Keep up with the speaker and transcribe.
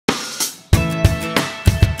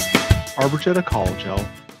Arborjet Ecologel,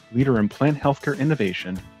 leader in plant healthcare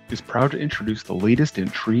innovation, is proud to introduce the latest in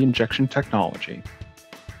tree injection technology.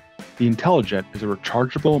 The INTELI-jet is a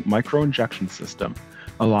rechargeable micro-injection system,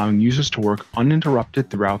 allowing users to work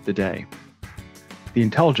uninterrupted throughout the day. The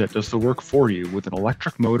INTELI-jet does the work for you with an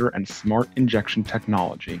electric motor and smart injection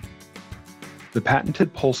technology. The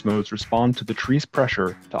patented pulse modes respond to the tree's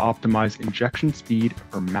pressure to optimize injection speed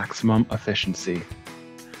for maximum efficiency.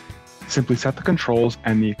 Simply set the controls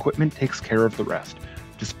and the equipment takes care of the rest,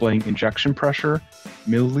 displaying injection pressure,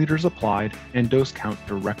 milliliters applied, and dose count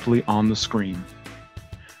directly on the screen.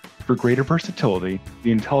 For greater versatility,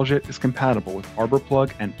 the INTELI-jet is compatible with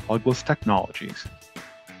ArborPlug and plugless technologies.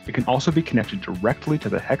 It can also be connected directly to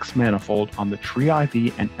the hex manifold on the Tree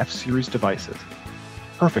IV and F-Series devices,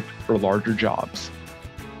 perfect for larger jobs.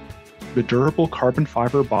 The durable carbon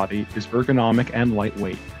fiber body is ergonomic and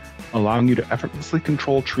lightweight, allowing you to effortlessly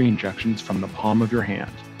control tree injections from the palm of your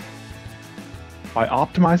hand. By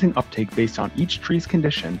optimizing uptake based on each tree's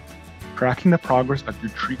condition, tracking the progress of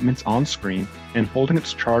your treatments on screen, and holding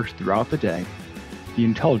its charge throughout the day, the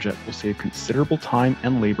INTELI-jet will save considerable time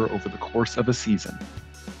and labor over the course of a season.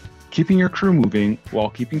 Keeping your crew moving while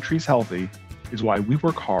keeping trees healthy is why we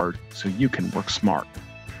work hard so you can work smart.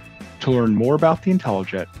 To learn more about the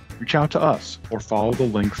INTELI-jet, reach out to us or follow the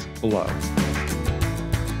links below.